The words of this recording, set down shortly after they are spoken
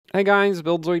Hey guys,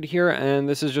 BuildZoid here, and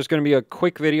this is just going to be a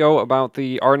quick video about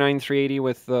the R9 380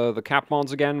 with the cap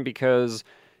mods again, because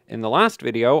in the last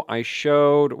video I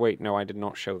showed... Wait, no, I did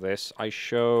not show this. I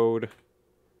showed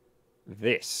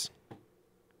this.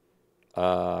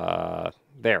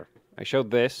 There. I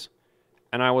showed this,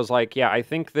 and I was like, yeah, I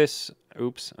think this...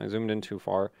 Oops, I zoomed in too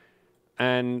far.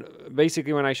 And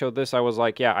basically when I showed this, I was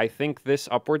like, yeah, I think this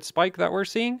upward spike that we're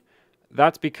seeing,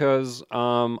 that's because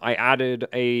I added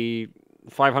a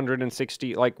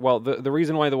 560, like, well, the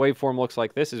reason why the waveform looks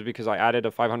like this is because I added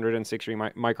a 560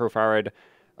 microfarad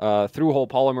through-hole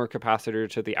polymer capacitor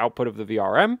to the output of the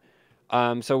VRM.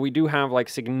 So we do have like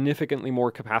significantly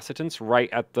more capacitance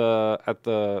right at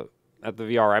the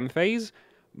VRM phase,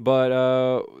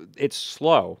 but it's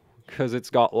slow because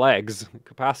it's got legs.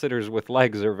 Capacitors with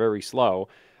legs are very slow.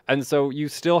 And so you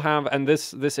still have, and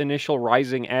this initial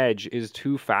rising edge is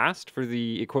too fast for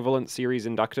the equivalent series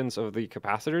inductance of the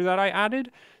capacitor that I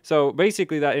added. So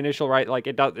basically that initial, like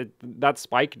that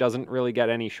spike doesn't really get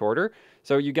any shorter.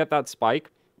 So you get that spike,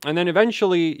 and then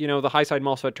eventually, you know, the high side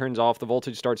MOSFET turns off, the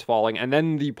voltage starts falling, and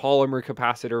then the polymer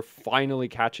capacitor finally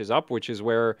catches up, which is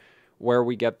where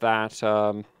we get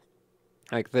that,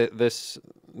 like this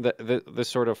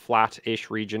sort of flat-ish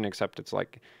region, except it's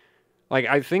like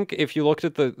I think if you looked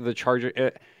at the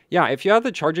charger, yeah, if you had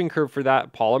the charging curve for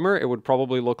that polymer, it would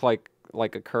probably look like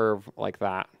a curve like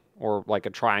that, or like a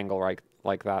triangle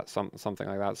like that, something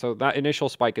like that. So that initial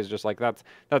spike is just like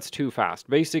that's too fast.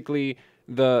 Basically,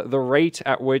 the rate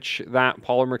at which that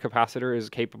polymer capacitor is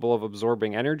capable of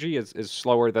absorbing energy is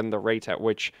slower than the rate at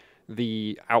which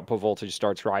the output voltage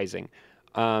starts rising.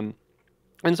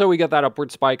 And so we get that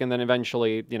upward spike, and then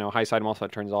eventually, you know, high side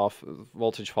MOSFET turns off,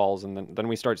 voltage falls, and then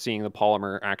we start seeing the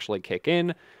polymer actually kick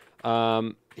in.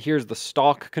 Here's the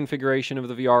stock configuration of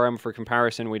the VRM for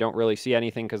comparison. We don't really see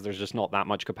anything because there's just not that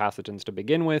much capacitance to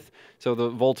begin with. So the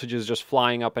voltage is just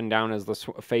flying up and down as the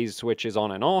phase switches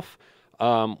on and off,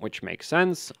 which makes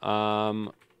sense.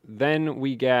 Then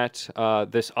we get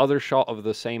this other shot of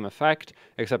the same effect,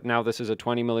 except now this is a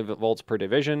 20 millivolts per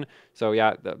division. So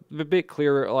yeah, a bit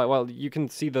clearer. Well, you can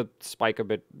see the spike a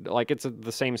bit, like it's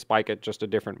the same spike at just a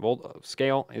different volt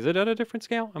scale. Is it at a different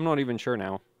scale? I'm not even sure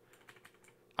now.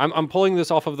 I'm pulling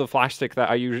this off of the flash stick that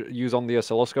I use on the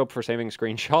oscilloscope for saving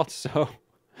screenshots, so...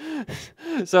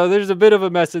 So there's a bit of a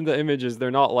mess in the images.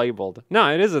 They're not labeled.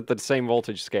 No, it is at the same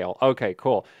voltage scale. Okay,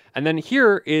 cool. And then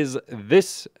here is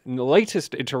this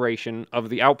latest iteration of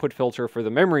the output filter for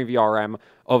the memory VRM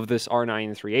of this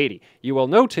R9 380. You will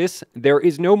notice there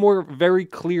is no more very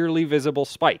clearly visible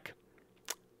spike.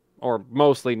 Or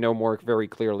mostly no more very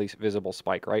clearly visible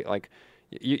spike, right? Like,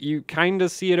 you kind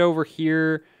of see it over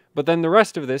here, but then the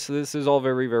rest of this is all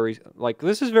very, very, like,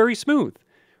 this is very smooth,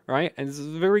 right? And this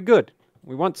is very good.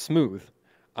 We want smooth.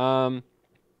 We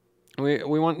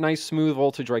want nice smooth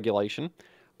voltage regulation.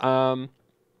 And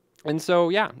so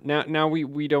yeah, now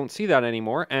we don't see that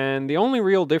anymore. And the only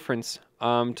real difference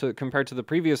compared to the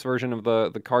previous version of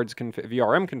the card's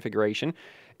VRM configuration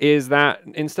is that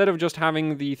instead of just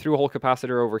having the through-hole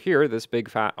capacitor over here, this big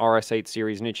fat RS8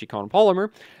 series Nichicon polymer,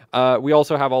 we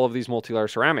also have all of these multi-layer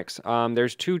ceramics.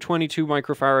 There's two 22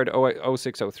 microfarad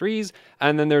 0603s,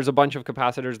 and then there's a bunch of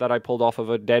capacitors that I pulled off of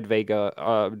a dead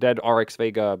RX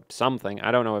Vega something.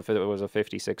 I don't know if it was a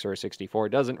 56 or a 64. It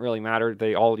doesn't really matter.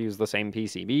 They all use the same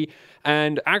PCB.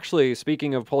 And actually,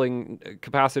 speaking of pulling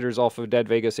capacitors off of dead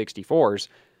Vega 64s,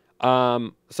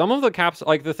 some of the caps,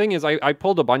 like the thing is, I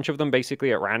pulled a bunch of them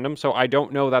basically at random, so I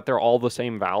don't know that they're all the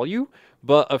same value,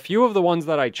 but a few of the ones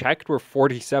that I checked were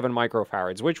 47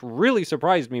 microfarads, which really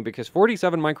surprised me because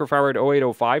 47 microfarad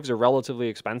 0805s are relatively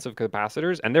expensive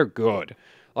capacitors, and they're good.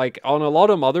 Like, on a lot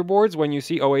of motherboards, when you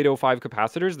see 0805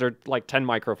 capacitors, they're like 10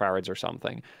 microfarads or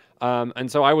something.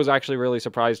 And so I was actually really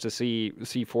surprised to see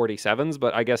 47s,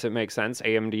 but I guess it makes sense.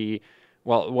 AMD...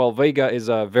 Well, Vega is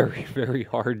a very, very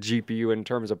hard GPU in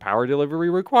terms of power delivery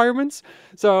requirements.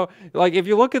 So, like, if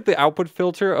you look at the output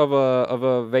filter of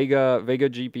a Vega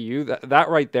GPU, that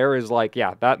right there is like,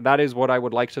 yeah, that is what I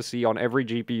would like to see on every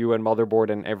GPU and motherboard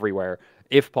and everywhere,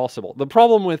 if possible. The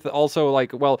problem with also,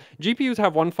 like, well, GPUs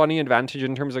have one funny advantage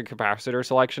in terms of capacitor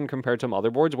selection compared to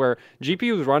motherboards, where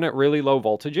GPUs run at really low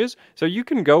voltages, so you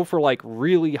can go for, like,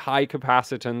 really high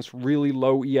capacitance, really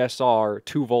low ESR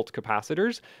 2-volt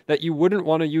capacitors that you wouldn't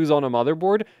want to use on a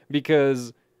motherboard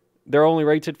because they're only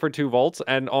rated for 2 volts,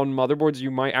 and on motherboards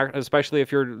you might, especially if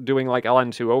you're doing like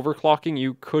LN2 overclocking,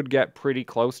 you could get pretty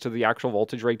close to the actual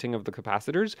voltage rating of the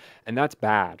capacitors, and that's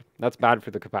bad. That's bad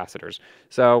for the capacitors.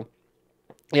 So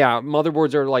yeah,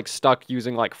 motherboards are like stuck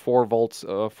using like 4 volt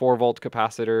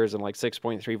capacitors and like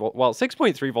 6.3 volt. Well,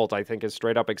 6.3 volt I think is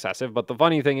straight up excessive. But the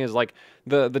funny thing is like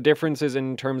the differences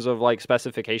in terms of like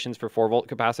specifications for 4 volt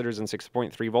capacitors and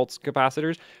 6.3 volts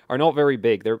capacitors are not very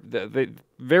big. They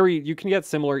very, you can get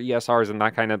similar ESRs and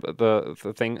that kind of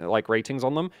the thing, like ratings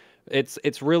on them.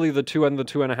 It's really the 2 and the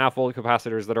 2.5 volt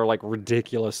capacitors that are like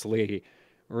ridiculously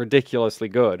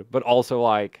good, but also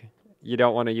like you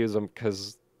don't want to use them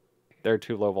because they're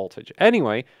too low voltage.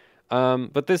 Anyway,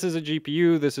 but this is a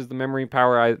GPU. This is the memory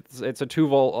power. It's a 2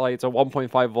 volt, like it's a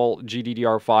 1.5 volt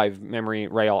GDDR5 memory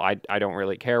rail. I don't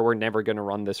really care. We're never going to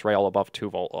run this rail above 2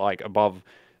 volt, like above,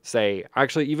 say,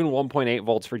 actually even 1.8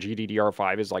 volts for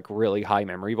GDDR5 is like really high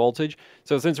memory voltage.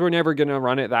 So since we're never going to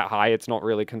run it that high, it's not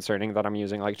really concerning that I'm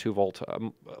using like 2 volt,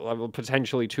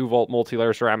 potentially 2 volt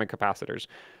multi-layer ceramic capacitors.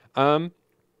 And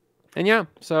yeah,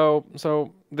 so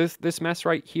this mess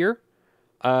right here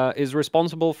is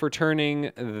responsible for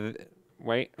turning...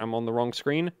 wait, I'm on the wrong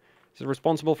screen. Is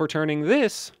responsible for turning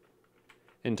this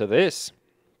into this,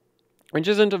 which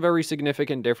isn't a very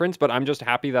significant difference, but I'm just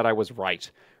happy that I was right?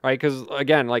 Because,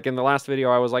 again, like in the last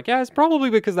video, I was like, yeah, it's probably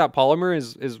because that polymer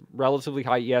is relatively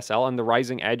high ESL and the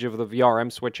rising edge of the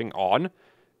VRM switching on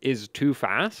is too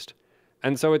fast.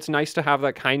 And so it's nice to have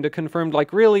that kind of confirmed.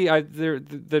 Like, really,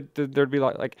 there'd be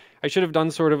like I should have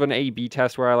done sort of an A/B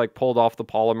test where I like pulled off the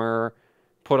polymer,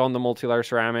 put on the multi-layer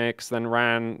ceramics, then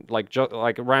ran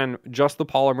ran just the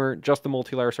polymer, just the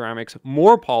multi-layer ceramics,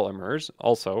 more polymers.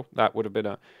 Also, that would have been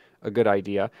a good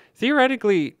idea.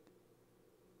 Theoretically,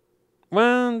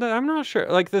 well, I'm not sure.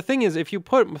 Like, the thing is, if you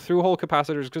put through-hole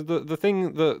capacitors, because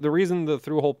the reason the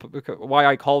through-hole, why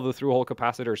I call the through-hole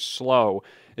capacitor slow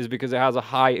is because it has a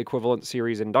high equivalent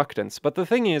series inductance. But the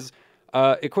thing is,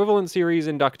 equivalent series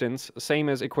inductance, same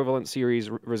as equivalent series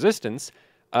resistance,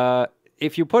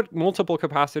 if you put multiple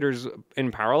capacitors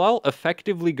in parallel,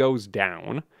 effectively goes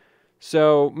down.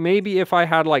 So maybe if I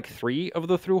had like 3 of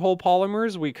the through-hole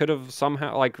polymers, we could have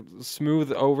somehow like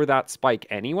smoothed over that spike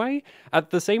anyway. At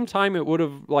the same time, it would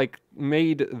have like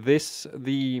made this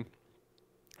the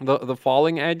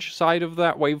falling edge side of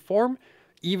that waveform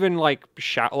even like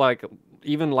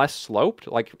even less sloped,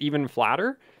 like even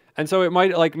flatter. And so it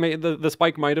might like the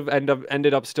spike might have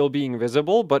ended up still being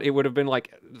visible, but it would have been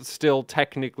like still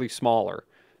technically smaller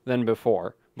than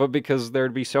before. But because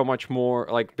there'd be so much more,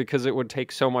 like, because it would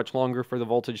take so much longer for the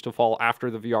voltage to fall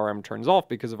after the VRM turns off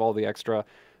because of all the extra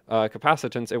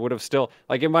capacitance, it would have still,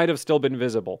 like, it might have still been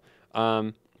visible.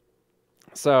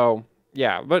 So,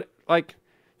 yeah, but, like,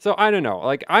 so I don't know.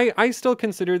 Like, I still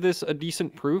consider this a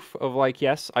decent proof of, like,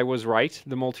 yes, I was right.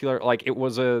 The multi-layer, like, it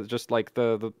was just, like,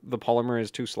 the polymer is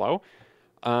too slow.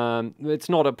 It's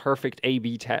not a perfect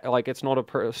A/B test, like it's not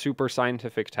a super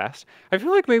scientific test. I feel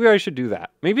like maybe I should do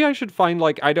that. Maybe I should find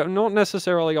like not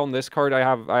necessarily on this card. I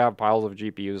have piles of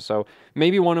GPUs, so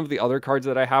maybe one of the other cards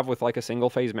that I have with like a single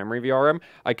phase memory VRM,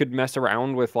 I could mess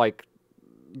around with like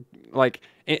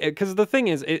because the thing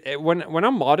is, when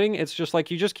I'm modding, it's just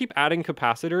like you just keep adding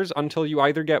capacitors until you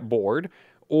either get bored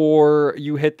or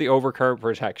you hit the overcurrent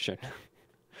protection.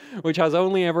 Which has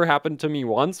only ever happened to me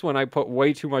once when I put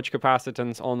way too much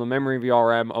capacitance on the memory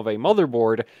VRM of a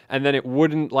motherboard, and then it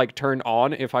wouldn't like turn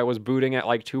on if I was booting at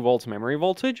like 2 volts memory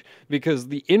voltage, because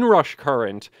the inrush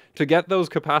current to get those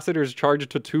capacitors charged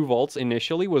to 2 volts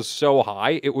initially was so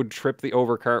high it would trip the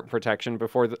overcurrent protection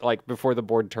before the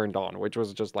board turned on, which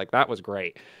was just like, that was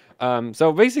great.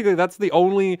 So basically that's the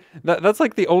only that's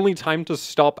like the only time to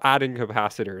stop adding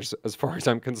capacitors as far as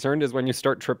I'm concerned, is when you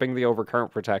start tripping the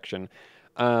overcurrent protection.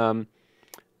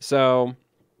 So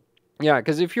yeah,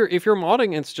 because if you're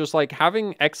modding, it's just like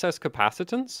having excess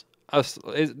capacitance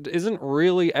isn't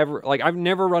really ever, like, I've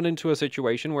never run into a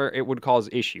situation where it would cause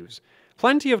issues.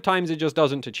 Plenty of times it just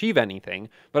doesn't achieve anything,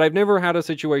 but I've never had a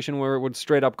situation where it would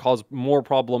straight up cause more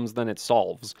problems than it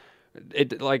solves.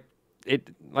 It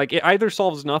either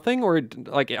solves nothing, or it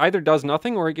either does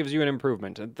nothing or it gives you an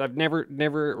improvement. I've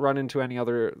never run into any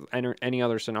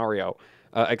other scenario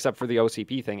except for the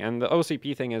OCP thing, and the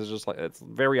OCP thing is just like, it's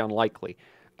very unlikely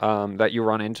that you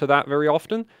run into that very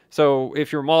often. So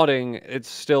if you're modding, it's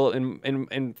still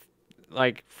in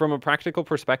like, from a practical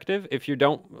perspective, if you're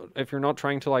not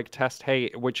trying to like test, hey,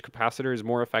 which capacitor is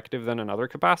more effective than another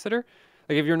capacitor,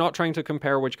 like if you're not trying to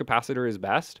compare which capacitor is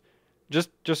best,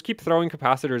 just keep throwing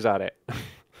capacitors at it.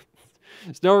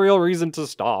 There's no real reason to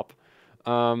stop.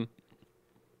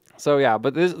 So yeah,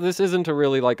 but this isn't a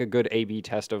really like a good A/B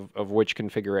test of which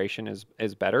configuration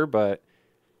is better, but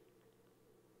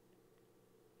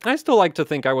I still like to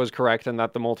think I was correct and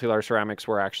that the multi-layer ceramics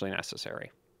were actually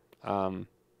necessary.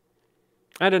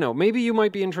 I don't know. Maybe you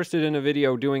might be interested in a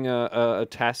video doing a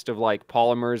test of like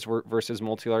polymers versus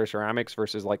multilayer ceramics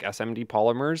versus like SMD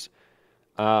polymers.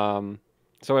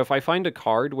 So if I find a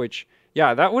card, which,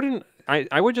 yeah, that wouldn't,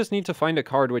 I would just need to find a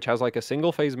card which has like a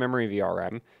single phase memory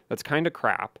VRM that's kind of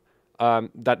crap,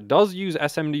 that does use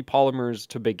SMD polymers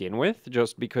to begin with,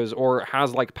 just because, or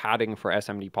has like padding for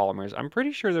SMD polymers. I'm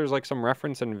pretty sure there's like some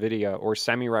reference NVIDIA or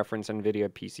semi-reference NVIDIA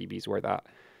PCBs where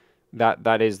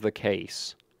that is the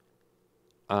case.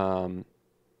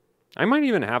 I might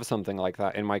even have something like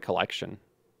that in my collection.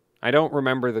 I don't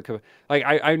remember like,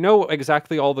 I know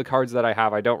exactly all the cards that I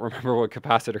have. I don't remember what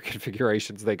capacitor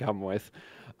configurations they come with.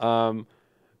 I'm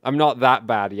not that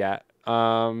bad yet.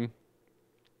 But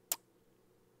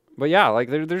yeah, like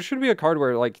there should be a card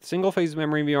where like single phase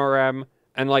memory VRM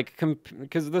and like,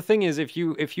 because the thing is, if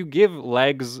you give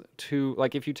legs to,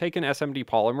 like, if you take an SMD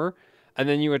polymer and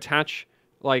then you attach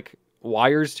like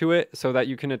wires to it so that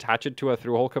you can attach it to a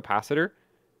through-hole capacitor,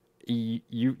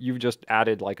 you've just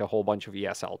added like a whole bunch of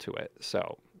ESL to it.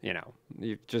 So, you know,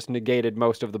 you've just negated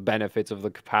most of the benefits of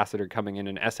the capacitor coming in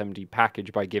an SMD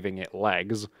package by giving it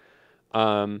legs.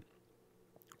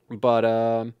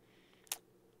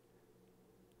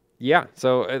 Yeah,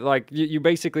 so like you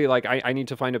basically, like, I need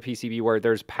to find a PCB where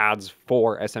there's pads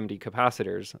for SMD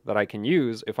capacitors that I can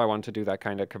use if I want to do that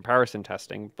kind of comparison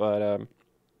testing. But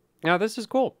yeah, this is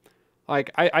cool.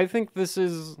 Like, I think this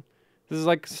is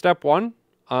like step one.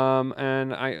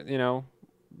 And you know,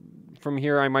 from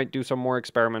here I might do some more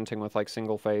experimenting with like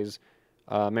single phase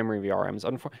memory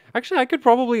VRMs. Actually, I could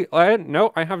probably,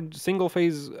 no, I have single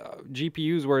phase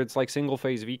GPUs where it's like single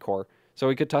phase vCore. So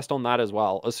we could test on that as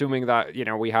well, assuming that, you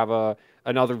know, we have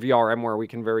another VRM where we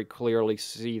can very clearly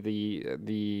see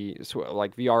the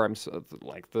like VRMs,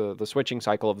 like the switching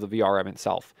cycle of the VRM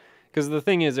itself. Because the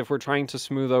thing is, if we're trying to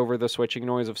smooth over the switching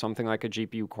noise of something like a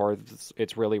GPU core,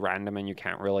 it's really random, and you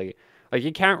can't really, like,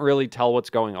 you can't really tell what's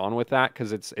going on with that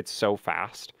because it's so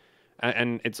fast,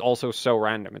 and it's also so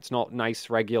random. It's not nice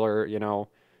regular, you know,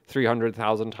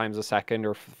 300,000 times a second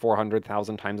or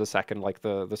 400,000 times a second like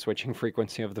the switching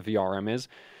frequency of the VRM is.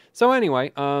 So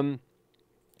anyway,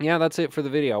 yeah, that's it for the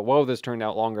video. Whoa, this turned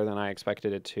out longer than I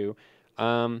expected it to.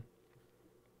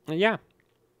 Yeah.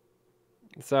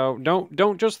 So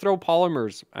don't just throw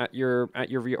polymers at your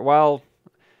well,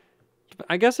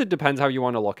 I guess it depends how you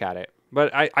want to look at it.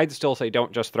 But I'd still say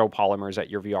don't just throw polymers at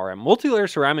your VRM. Multilayer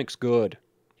ceramics good.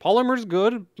 Polymers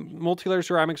good. Multilayer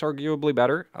ceramics arguably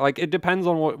better. Like, it depends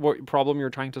on what problem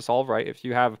you're trying to solve, right? If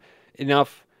you have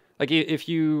enough, like, if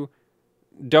you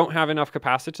don't have enough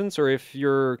capacitance, or if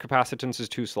your capacitance is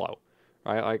too slow,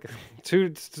 right? Like,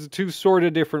 two sort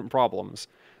of different problems.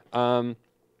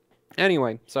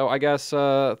 Anyway, so I guess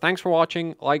thanks for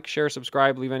watching. Like, share,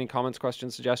 subscribe, leave any comments,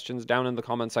 questions, suggestions down in the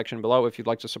comment section below if you'd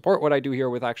like to support what I do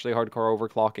here with actually hardcore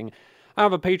overclocking. I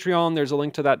have a Patreon. There's a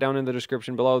link to that down in the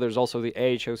description below. There's also the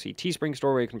AHOC Teespring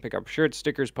store where you can pick up shirts,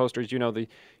 stickers, posters, you know, the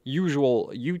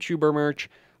usual YouTuber merch.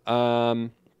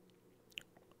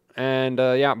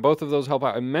 Yeah, both of those help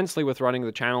out immensely with running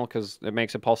the channel because it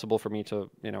makes it possible for me to,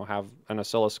 you know, have an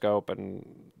oscilloscope and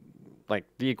like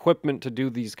the equipment to do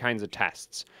these kinds of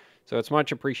tests. So it's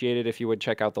much appreciated if you would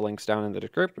check out the links down in the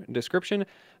description. And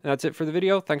that's it for the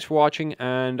video. Thanks for watching,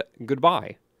 and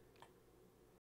goodbye.